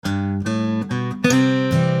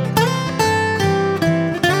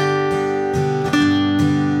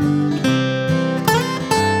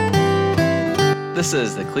This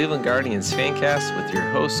is the Cleveland Guardians Fancast with your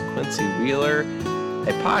host, Quincy Wheeler,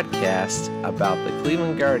 a podcast about the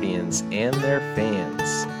Cleveland Guardians and their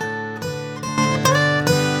fans.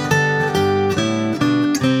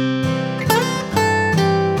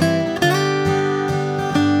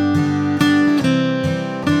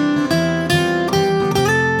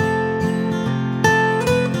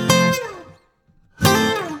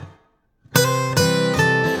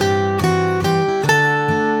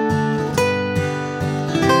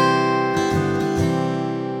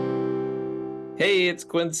 Hey, it's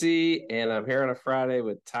Quincy, and I'm here on a Friday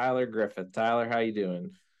with Tyler Griffith. Tyler, how you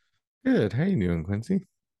doing? Good. How you doing, Quincy?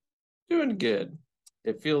 Doing good.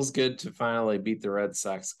 It feels good to finally beat the Red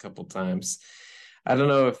Sox a couple times. I don't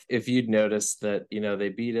know if you'd noticed that, they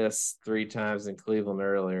beat us 3 times in Cleveland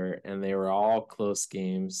earlier, and they were all close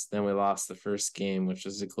games. Then we lost the first game, which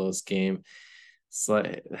was a close game. It's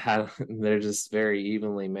like they're just very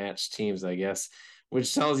evenly matched teams, I guess,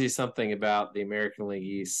 which tells you something about the American League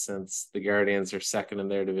East, since the Guardians are second in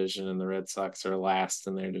their division and the Red Sox are last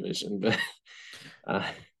in their division. But uh,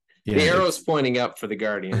 the Yeah, arrow's it's pointing up for the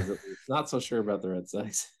Guardians, at least. Not so sure about the Red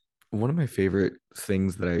Sox. one of my favorite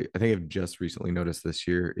things that I think I've just recently noticed this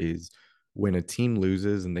year is when a team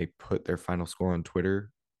loses and they put their final score on Twitter,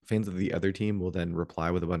 fans of the other team will then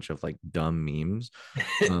reply with a bunch of like dumb memes.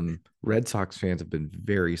 Red Sox fans have been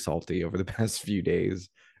very salty over the past few days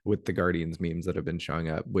with the Guardians memes that have been showing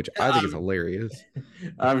up, which I think is I'm, hilarious.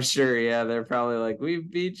 I'm sure, yeah, they're probably like, we've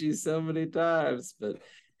beat you so many times, but A lot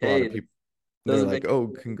hey, of it people they're doesn't make like, "Oh,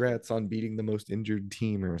 congrats on beating the most injured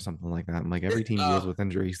team" or something like that. I'm like, every team deals oh, with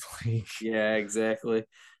injuries. Like, yeah, exactly.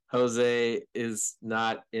 Jose is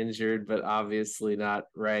not injured, but obviously not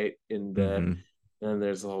right. And hmm then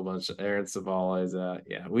there's a whole bunch of Aaron Sabal is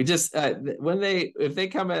yeah. We just if they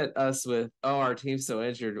come at us with, oh, our team's so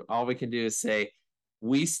injured, all we can do is say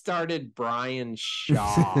we started Brian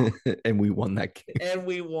Shaw and we won that game. and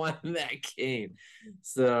we won that game.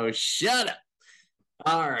 So shut up.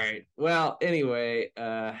 All right. Well, anyway,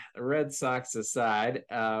 Red Sox aside,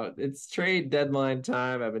 it's trade deadline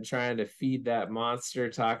time. I've been trying to feed that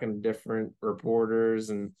monster, talking to different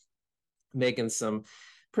reporters and making some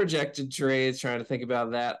projected trades, trying to think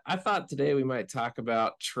about that. I thought today we might talk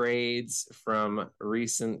about trades from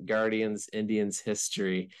recent Guardians Indians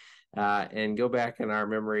history. And go back in our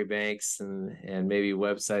memory banks and maybe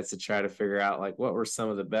websites to try to figure out like what were some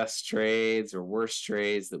of the best trades or worst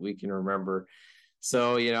trades that we can remember.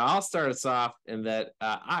 So, I'll start us off in that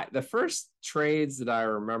the first trades that I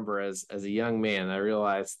remember as a young man, I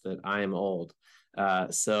realized that I am old.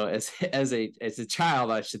 So as a child,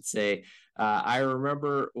 I should say, I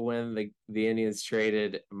remember when the Indians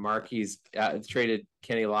traded Kenny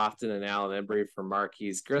Lofton and Alan Embry for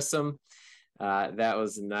Marquise Grissom. That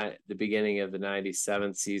was the beginning of the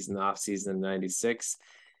 '97 season, off season of '96.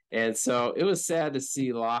 And so it was sad to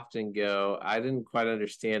see Lofton go. I didn't quite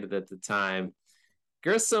understand it at the time.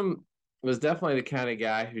 Grissom was definitely the kind of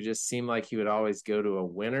guy who just seemed like he would always go to a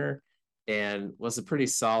winner and was a pretty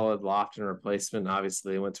solid Lofton replacement.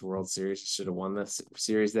 Obviously, they went to World Series, should have won this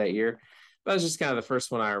series that year. But that was just kind of the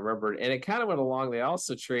first one I remembered. And it kind of went along. They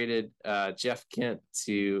also traded Jeff Kent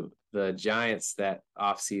to the Giants that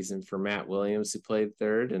offseason for Matt Williams, who played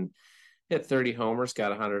third and hit 30 homers, got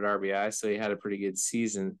 100 RBI. So he had a pretty good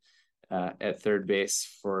season at third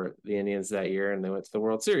base for the Indians that year. And they went to the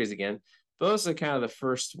World Series again. Those are kind of the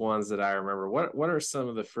first ones that I remember. What are some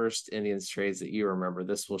of the first Indians trades that you remember?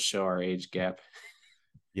 This will show our age gap.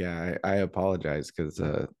 Yeah, I apologize because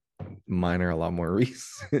mine are a lot more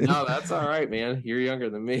recent. No, that's all right, man. You're younger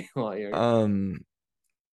than me, a lot younger. um,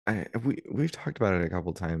 we've talked about it a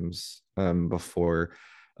couple times before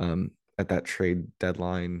at that trade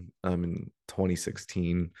deadline in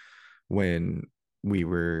 2016 when we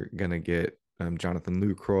were gonna get Jonathan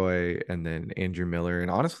Lucroy and then Andrew Miller.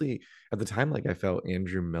 And honestly, at the time, like I felt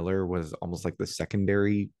Andrew Miller was almost like the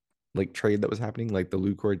secondary like trade that was happening. Like the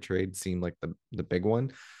Lucroy trade seemed like the big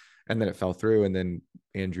one, and then it fell through. And then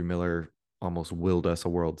Andrew Miller almost willed us a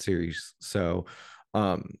World Series. So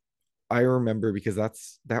um, I remember because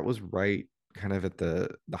that was right kind of at the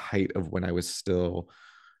height of when I was still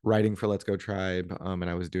writing for Let's Go Tribe, and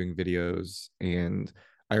I was doing videos. And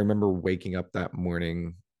I remember waking up that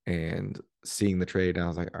morning and seeing the trade, and I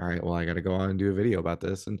was like, all right, well, I got to go on and do a video about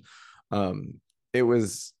this. And um, it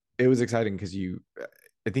was exciting because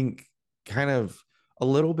I think kind of a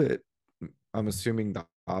little bit, I'm assuming the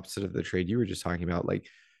opposite of the trade you were just talking about, like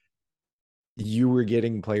you were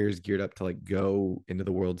getting players geared up to like go into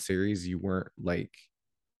the World Series. You weren't like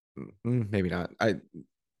maybe not.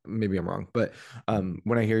 Maybe I'm wrong, but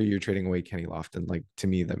when I hear you're trading away Kenny Lofton, like to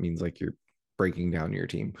me that means like you're breaking down your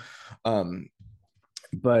team. Um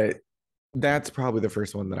But that's probably the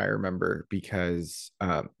first one that I remember because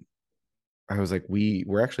I was like,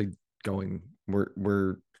 we're actually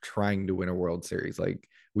we're trying to win a World Series. Like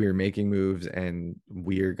we are making moves and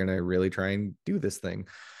we are gonna really try and do this thing.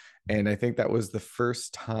 And I think that was the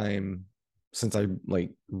first time since I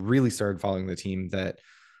like really started following the team that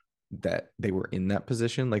they were in that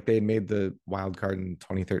position. Like they had made the wild card in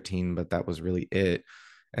 2013, but that was really it.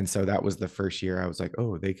 And so that was the first year I was like,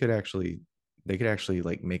 oh, they could actually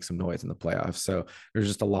like make some noise in the playoffs. So there's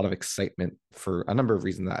just a lot of excitement for a number of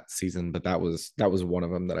reasons that season, but that was one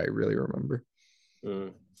of them that I really remember.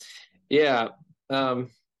 Mm. Yeah. Um,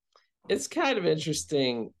 it's kind of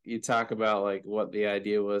interesting. You talk about like what the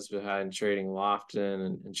idea was behind trading Lofton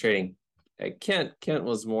and trading Kent. Kent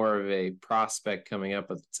was more of a prospect coming up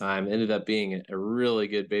at the time, ended up being a really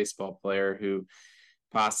good baseball player who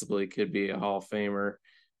possibly could be a Hall of Famer.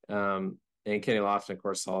 And Kenny Lofton, of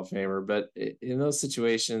course, Hall of Famer. But in those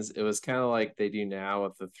situations, it was kind of like they do now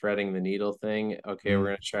with the threading the needle thing. Okay, we're Mm,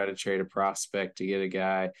 going to try to trade a prospect to get a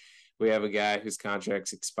guy. We have a guy whose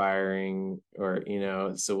contract's expiring, or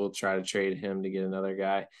so we'll try to trade him to get another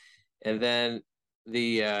guy. And then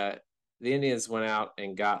the uh, the Indians went out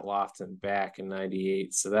and got Lofton back in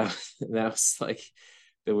 '98. So that was like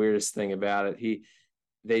the weirdest thing about it.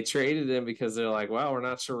 They traded him because they're like, well, we're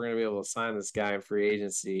not sure we're going to be able to sign this guy in free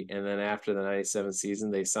agency. And then after the '97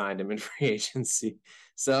 season, they signed him in free agency.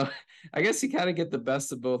 So I guess you kind of get the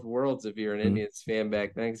best of both worlds if you're an mm, Indians fan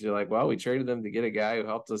back then, because you're like, well, we traded them to get a guy who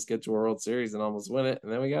helped us get to a World Series and almost win it.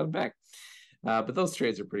 And then we got him back. But those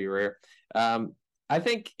trades are pretty rare. I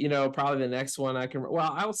think, probably the next one I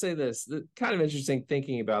will say this, the kind of interesting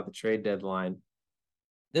thinking about the trade deadline.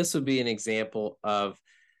 This would be an example of,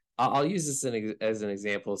 I'll use this as an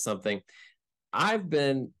example of something I've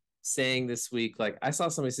been saying this week. Like I saw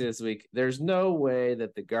somebody say this week, there's no way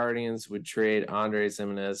that the Guardians would trade Andres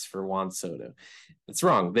Jimenez for Juan Soto. It's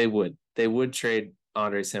wrong. They would. They would trade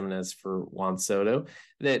Andres Jimenez for Juan Soto.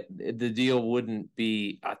 That the deal wouldn't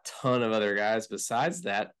be a ton of other guys besides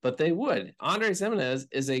that, but they would. Andres Jimenez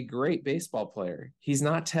is a great baseball player. He's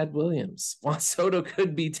not Ted Williams. Juan Soto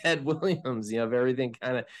could be Ted Williams, if everything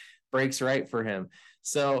kind of breaks right for him.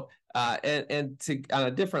 So, and to on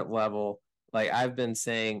a different level, like I've been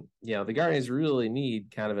saying, the Guardians really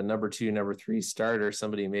need kind of a number two, number three starter.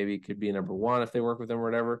 Somebody maybe could be a number one if they work with him or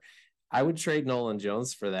whatever. I would trade Nolan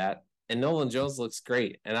Jones for that. And Nolan Jones looks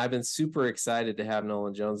great. And I've been super excited to have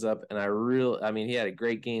Nolan Jones up. And I mean, he had a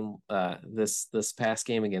great game this past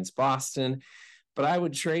game against Boston. But I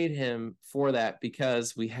would trade him for that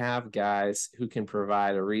because we have guys who can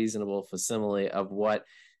provide a reasonable facsimile of what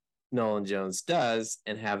Nolan Jones does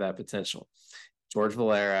and have that potential. George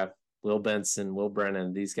Valera, Will Benson, Will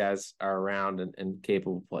Brennan, these guys are around and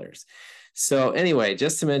capable players. So anyway,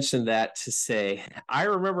 just to mention that to say, I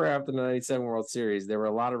remember after the '97 World Series, there were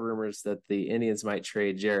a lot of rumors that the Indians might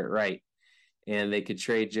trade Jarrett Wright, and they could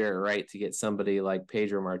trade Jarrett Wright to get somebody like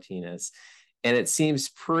Pedro Martinez. And it seems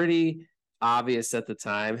pretty obvious at the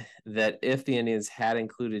time that if the Indians had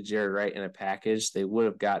included Jarrett Wright in a package, they would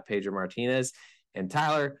have got Pedro Martinez. And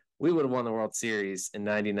Tyler, we would have won the World Series in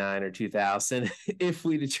 '99 or 2000 if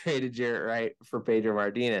we'd have traded Jarrett Wright for Pedro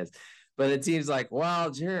Martinez. But it seems like,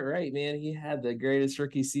 wow, Jarrett Wright, man, he had the greatest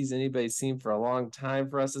rookie season anybody's seen for a long time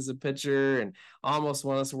for us as a pitcher and almost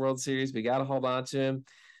won us a World Series. We got to hold on to him.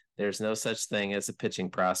 There's no such thing as a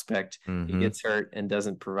pitching prospect. He mm-hmm. gets hurt and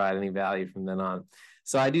doesn't provide any value from then on.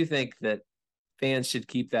 So I do think that fans should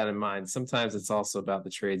keep that in mind. Sometimes it's also about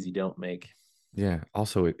the trades you don't make. Yeah.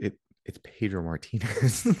 Also, it's Pedro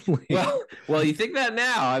Martinez. Like, Well, you think that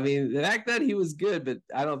now. I mean, back then he was good, but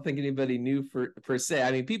I don't think anybody knew per se.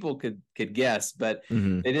 I mean, people could guess, but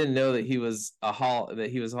mhm. they didn't know that he was a Hall of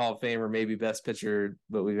Famer, maybe best pitcher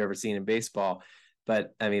that we've ever seen in baseball.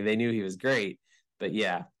 But I mean, they knew he was great. But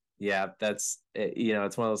yeah, that's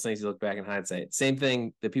it's one of those things you look back in hindsight. Same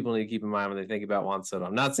thing that people need to keep in mind when they think about Juan Soto.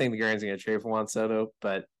 I'm not saying the Guardians are going to trade for Juan Soto,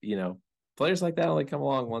 but players like that only come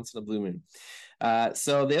along once in a blue moon.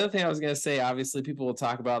 So the other thing I was going to say, obviously, people will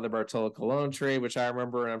talk about the Bartolo Colon trade, which I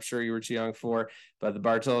remember, and I'm sure you were too young for. But the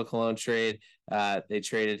Bartolo Colon trade, they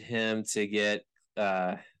traded him to get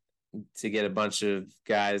a bunch of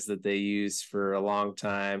guys that they used for a long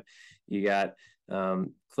time. You got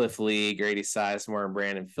Cliff Lee, Grady Sizemore, and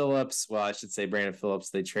Brandon Phillips. Well, I should say Brandon Phillips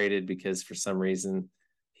they traded because for some reason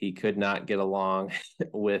he could not get along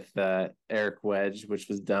with Eric Wedge, which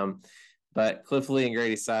was dumb. But Cliff Lee and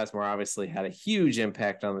Grady Sizemore obviously had a huge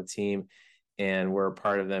impact on the team and were a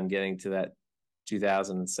part of them getting to that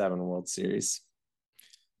 2007 World Series.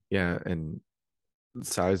 Yeah, and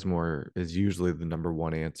Sizemore is usually the number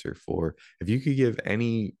one answer for if you could give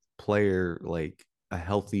any player like a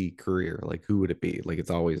healthy career, like who would it be? Like it's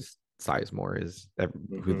always Sizemore is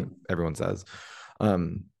everyone says.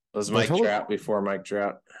 Was Mike Bartolo, Trout before Mike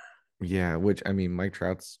Trout? yeah, which I mean, Mike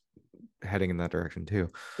Trout's heading in that direction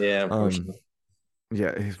too. Yeah, Um, unfortunately.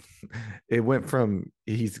 yeah, it went from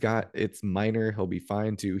he's got it's minor, he'll be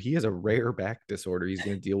fine to he has a rare back disorder he's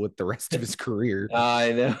going to deal with the rest of his career.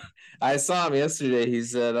 I know. I saw him yesterday. He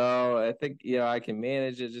said, "Oh, I think I can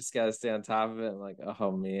manage it. Just got to stay on top of it." I'm like,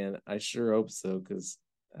 "Oh man, I sure hope so, because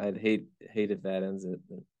I'd hate if that ends it."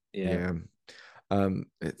 But yeah. Yeah.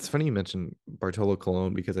 It's funny you mentioned Bartolo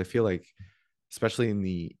Colon because I feel like, especially in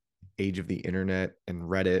the age of the internet and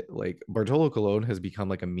Reddit, like Bartolo Colon has become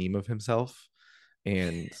like a meme of himself.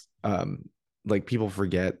 And like people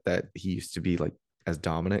forget that he used to be like as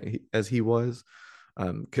dominant as he was.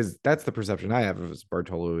 Because that's the perception I have of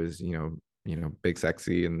Bartolo is, big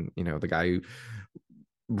sexy and the guy who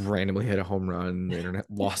randomly hit a home run, the internet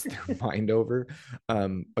lost their mind over.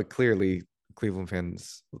 But clearly Cleveland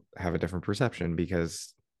fans have a different perception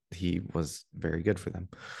because he was very good for them.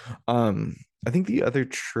 I think the other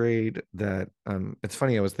trade that it's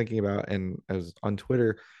funny, I was thinking about and I was on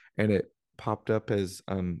Twitter and it popped up as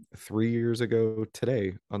 3 years ago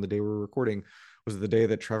today on the day we're recording was the day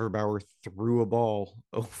that Trevor Bauer threw a ball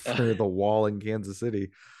over the wall in Kansas City.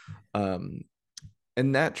 Um,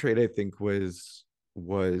 and that trade I think was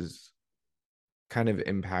kind of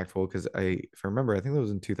impactful because if I remember, I think that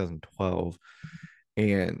was in 2012,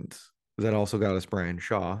 and that also got us Brian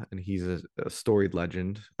Shaw, and he's a storied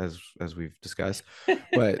legend as we've discussed.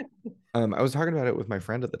 But I was talking about it with my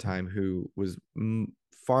friend at the time who was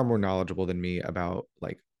far more knowledgeable than me about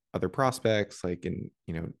like other prospects, like in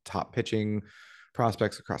top pitching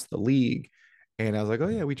prospects across the league. And I was like, oh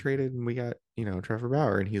yeah, we traded and we got Trevor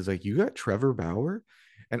Bauer, and he's like, you got Trevor Bauer,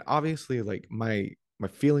 and obviously like my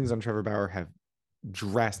feelings on Trevor Bauer have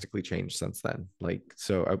drastically changed since then. Like,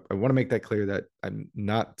 so I want to make that clear that I'm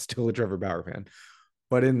not still a Trevor Bauer fan,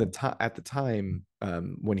 but in the time at the time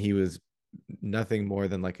when he was nothing more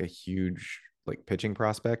than like a huge like pitching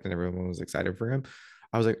prospect and everyone was excited for him,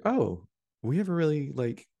 I was like, oh, we have a really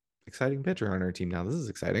like exciting pitcher on our team now. This is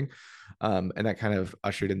exciting. And that kind of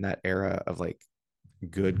ushered in that era of like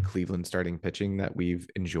good Cleveland starting pitching that we've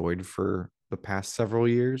enjoyed for the past several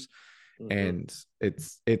years. Mm-hmm. And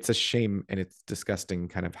it's a shame and it's disgusting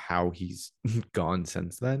kind of how he's gone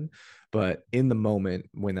since then. But in the moment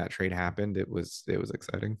when that trade happened, it was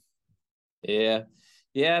exciting. Yeah.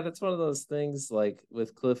 Yeah, that's one of those things like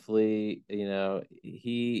with Cliff Lee,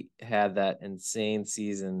 he had that insane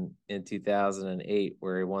season in 2008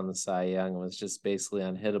 where he won the Cy Young and was just basically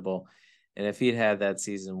unhittable. And if he'd had that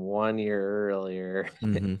season 1 year earlier,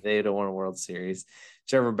 Mm-hmm. they'd have won a World Series.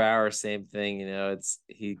 Trevor Bauer, same thing,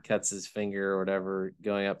 he cuts his finger or whatever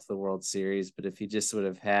going up to the World Series. But if he just would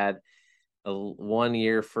have had a 1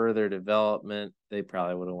 year further development, they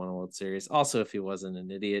probably would have won a World Series. Also, if he wasn't an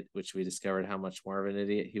idiot, which we discovered how much more of an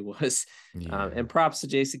idiot he was. Yeah. And props to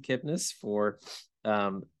Jason Kipnis for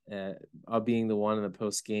being the one in the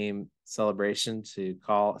post game celebration to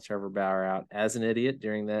call Trevor Bauer out as an idiot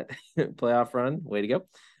during that playoff run. Way to go.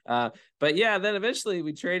 But yeah, then eventually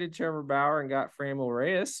we traded Trevor Bauer and got Framil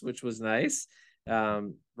Reyes, which was nice.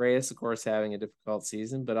 Reyes, of course, having a difficult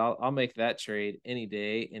season, but I'll make that trade any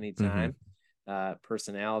day, anytime. Mm-hmm.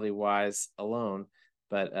 Personality wise alone.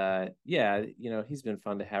 But yeah, he's been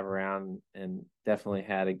fun to have around and definitely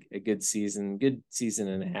had a good season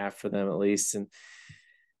and a half for them at least. And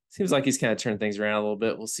seems like he's kind of turned things around a little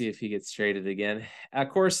bit. We'll see if he gets traded again. Of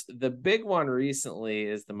course, the big one recently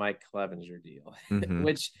is the Mike Clevenger deal, Mm-hmm.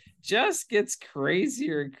 which just gets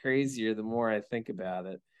crazier and crazier the more I think about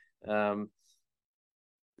it.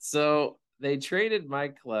 So they traded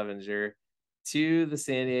Mike Clevenger to the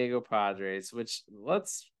San Diego Padres, which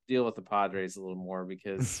let's deal with the Padres a little more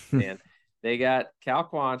because, man, they got Cal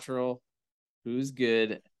Quantrill, who's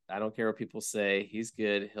good. I don't care what people say. He's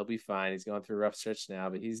good. He'll be fine. He's going through a rough stretch now,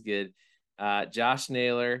 but he's good. Josh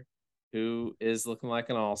Naylor, who is looking like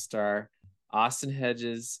an all-star. Austin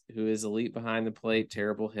Hedges, who is elite behind the plate,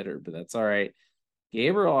 terrible hitter, but that's all right.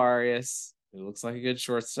 Gabriel Arias, who looks like a good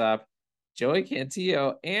shortstop. Joey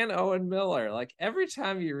Cantillo and Owen Miller. Like every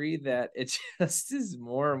time you read that, it just is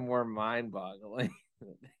more and more mind-boggling.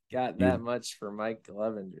 Got that you much for Mike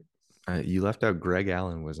Clevenger. you left out Greg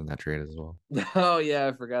Allen was in that trade as well. Oh yeah,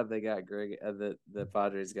 I forgot they got Greg. The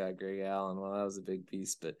Padres got Greg Allen. Well, that was a big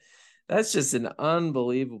piece, but that's just an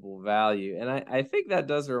unbelievable value. And I think that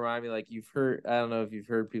does remind me, like you've heard. I don't know if you've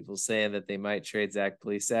heard people saying that they might trade Zach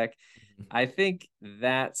Plesac. I think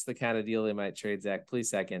that's the kind of deal they might trade Zach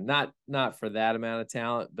Plesac in. Not for that amount of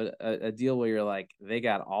talent, but a deal where you're like they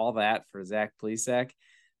got all that for Zach Plesac.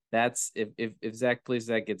 that's if Zach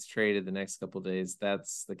Plesac gets traded the next couple of days,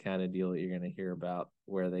 that's the kind of deal that you're going to hear about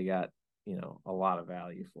where they got, a lot of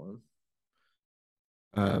value for him.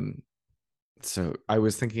 Um, so I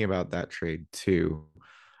was thinking about that trade too.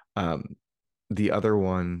 Um, the other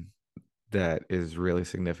one that is really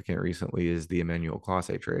significant recently is the Emmanuel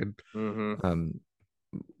Clase trade. Mm-hmm. Um,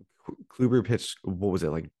 Kluber pitched, what was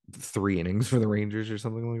it, like 3 innings for the Rangers or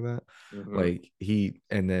something like that. Mm-hmm. Like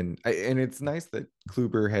and it's nice that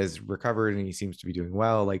Kluber has recovered and he seems to be doing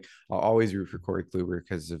well. Like I'll always root for Corey Kluber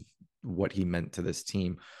because of what he meant to this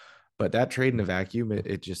team. But that trade in a vacuum,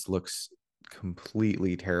 it just looks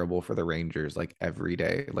completely terrible for the Rangers. Like every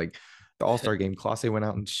day, like the All-Star game, Clase went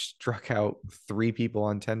out and struck out 3 people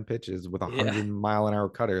on 10 pitches with a Yeah. 100-mile-an-hour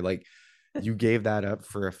cutter. Like you gave that up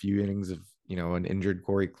for a few innings of an injured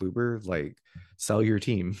Corey Kluber. Like sell your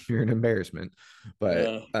team. You're an embarrassment.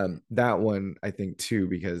 But Uh, that one I think too,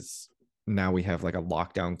 because now we have like a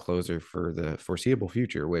lockdown closer for the foreseeable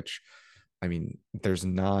future, which I mean, there's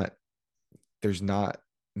not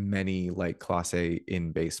many like class A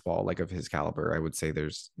in baseball, like of his caliber. I would say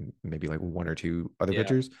there's maybe like one or two other yeah,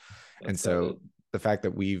 pitchers. And that's about it. so the fact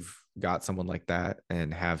that we've got someone like that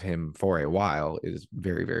and have him for a while is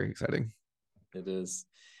very, very exciting. It is.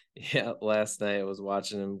 Yeah, last night I was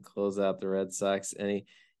watching him close out the Red Sox, and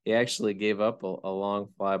he actually gave up a long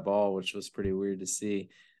fly ball, which was pretty weird to see.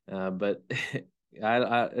 But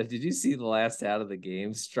did you see the last out of the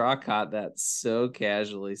game? Straw caught that so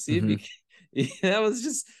casually. See if Mm-hmm. that was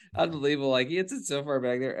just unbelievable. Like he hits it so far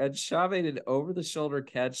back there, and Shaw made an over the shoulder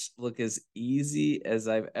catch look as easy as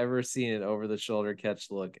I've ever seen an over the shoulder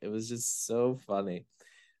catch look. It was just so funny.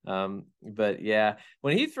 But yeah,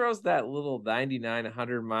 when he throws that little 99,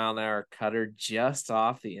 100-mile-an-hour cutter just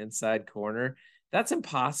off the inside corner, that's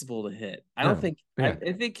impossible to hit. I don't No, think, yeah,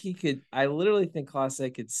 I think he could, I literally think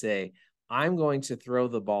Clase could say, I'm going to throw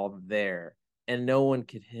the ball there and no one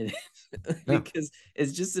could hit it no. because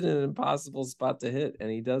it's just in an impossible spot to hit. And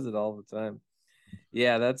he does it all the time.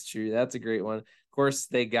 Yeah, that's true. That's a great one. Of course,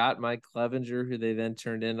 they got Mike Clevenger, who they then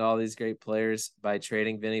turned into all these great players by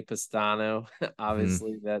trading Vinny Pastano. Mm-hmm.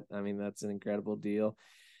 Obviously, that's an incredible deal.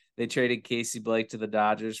 They traded Casey Blake to the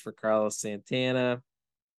Dodgers for Carlos Santana.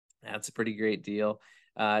 That's a pretty great deal.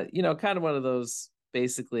 Kind of one of those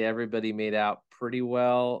basically everybody made out pretty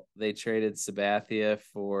well. They traded Sabathia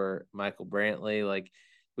for Michael Brantley. Like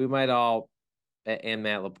we might all and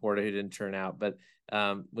Matt Laporta, who didn't turn out. But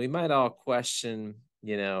we might all question,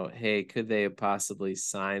 hey, could they have possibly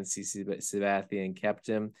signed CC Sabathia and kept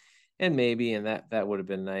him? And maybe, and that would have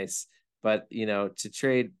been nice. But to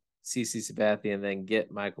trade CC Sabathia and then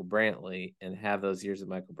get Michael Brantley and have those years of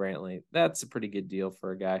Michael Brantley, that's a pretty good deal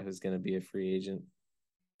for a guy who's going to be a free agent.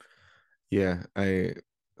 Yeah, I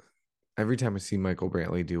every time I see Michael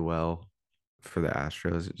Brantley do well for the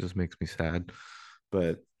Astros, it just makes me sad.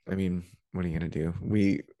 But I mean, what are you gonna do?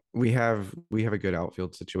 We have a good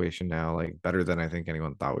outfield situation now, like better than I think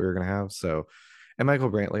anyone thought we were gonna have. So, and Michael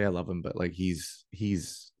Brantley, I love him, but like he's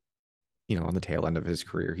on the tail end of his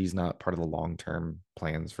career. He's not part of the long term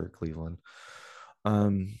plans for Cleveland.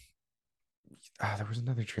 Um, there was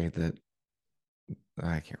another trade that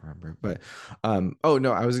I can't remember, but oh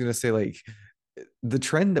no, I was gonna say like the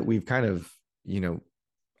trend that we've kind of you know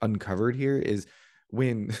uncovered here is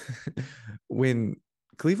when when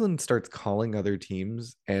Cleveland starts calling other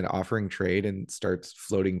teams and offering trade and starts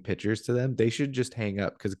floating pitchers to them, they should just hang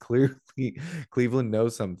up because clearly Cleveland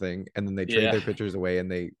knows something and then they trade Yeah. their pitchers away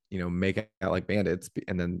and they make it out like bandits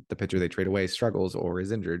and then the pitcher they trade away struggles or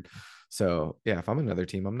is injured. So yeah, if I'm another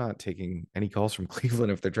team, I'm not taking any calls from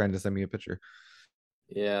Cleveland if they're trying to send me a pitcher.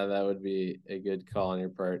 Yeah, that would be a good call on your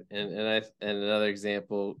part. And another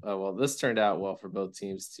example, well, this turned out well for both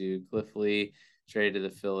teams too. Cliff Lee traded to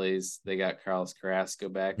the Phillies. They got Carlos Carrasco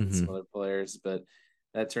back and some Mm-hmm. other players, but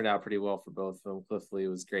that turned out pretty well for both of them. Cliff Lee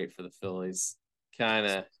was great for the Phillies. Kind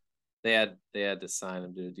of they had to sign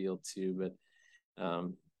him to a deal too, but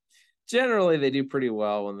generally they do pretty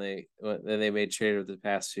well when they made trade over the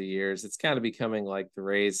past few years. It's kind of becoming like the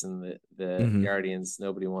Rays and the Mm-hmm. Guardians.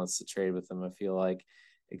 Nobody wants to trade with them, I feel like,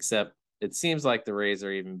 except it seems like the Rays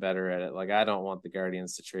are even better at it. Like I don't want the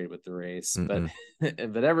Guardians to trade with the Rays, but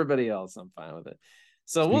Mm-mm. but everybody else I'm fine with it.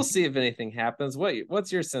 So we'll Speak. see if anything happens.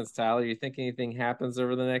 What's your sense, Tyler? You think anything happens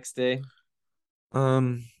over the next day?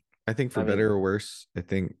 Um, I think for I mean, better or worse, I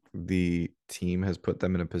think the team has put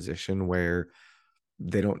them in a position where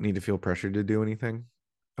they don't need to feel pressured to do anything.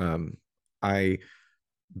 Um, I,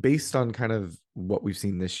 based on kind of what we've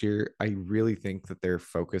seen this year, I really think that they're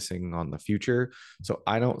focusing on the future. So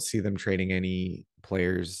I don't see them trading any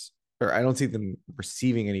players, or I don't see them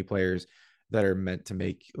receiving any players that are meant to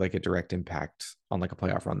make like a direct impact on like a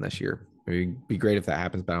playoff run this year. It'd be great if that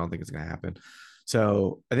happens, but I don't think it's going to happen.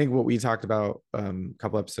 So I think what we talked about a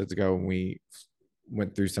couple episodes ago when we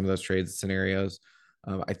went through some of those trades scenarios,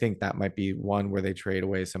 I think that might be one where they trade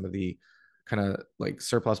away some of the kind of like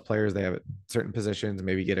surplus players they have at certain positions,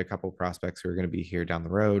 maybe get a couple prospects who are going to be here down the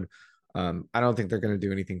road. I don't think they're going to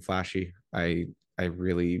do anything flashy. I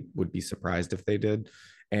really would be surprised if they did.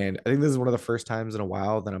 And I think this is one of the first times in a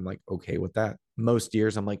while that I'm like okay with that. Most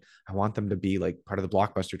years I'm like, I want them to be like part of the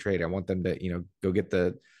blockbuster trade. I want them to, go get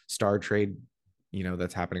the star trade,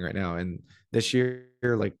 that's happening right now. And this year,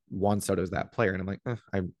 like Juan Soto is that player, and I'm like,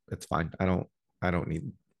 it's fine. I don't need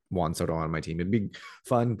Juan Soto on my team. It'd be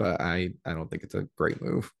fun, but I don't think it's a great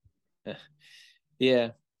move.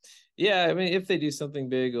 Yeah. Yeah, I mean, if they do something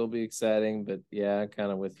big, it'll be exciting. But yeah, I'm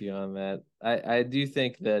kind of with you on that. I do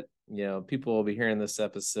think that, people will be hearing this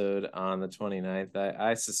episode on the 29th.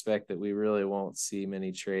 I suspect that we really won't see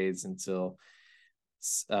many trades until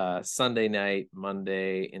Sunday night,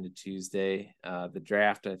 Monday into Tuesday. The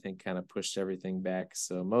draft, I think, kind of pushed everything back.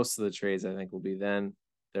 So most of the trades, I think, will be then.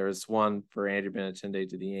 There was one for Andrew Benintendi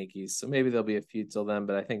to the Yankees. So maybe there'll be a few till then,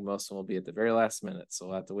 but I think most of them will be at the very last minute. So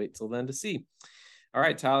we'll have to wait till then to see. All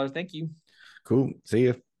right, Tyler, thank you. Cool. See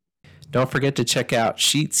you. Don't forget to check out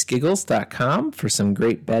sheetsgiggles.com for some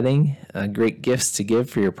great bedding, great gifts to give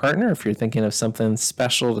for your partner if you're thinking of something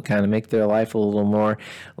special to kind of make their life a little more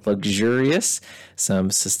luxurious. Some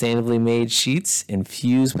sustainably made sheets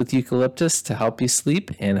infused with eucalyptus to help you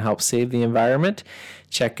sleep and help save the environment.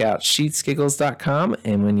 Check out sheetsgiggles.com,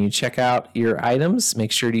 and when you check out your items,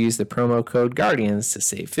 make sure to use the promo code Guardians to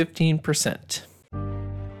save 15%.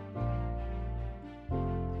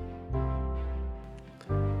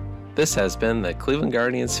 This has been the Cleveland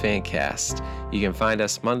Guardians Fancast. You can find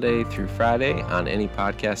us Monday through Friday on any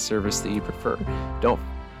podcast service that you prefer. Don't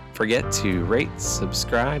forget to rate,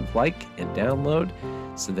 subscribe, like, and download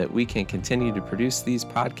so that we can continue to produce these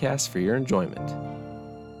podcasts for your enjoyment.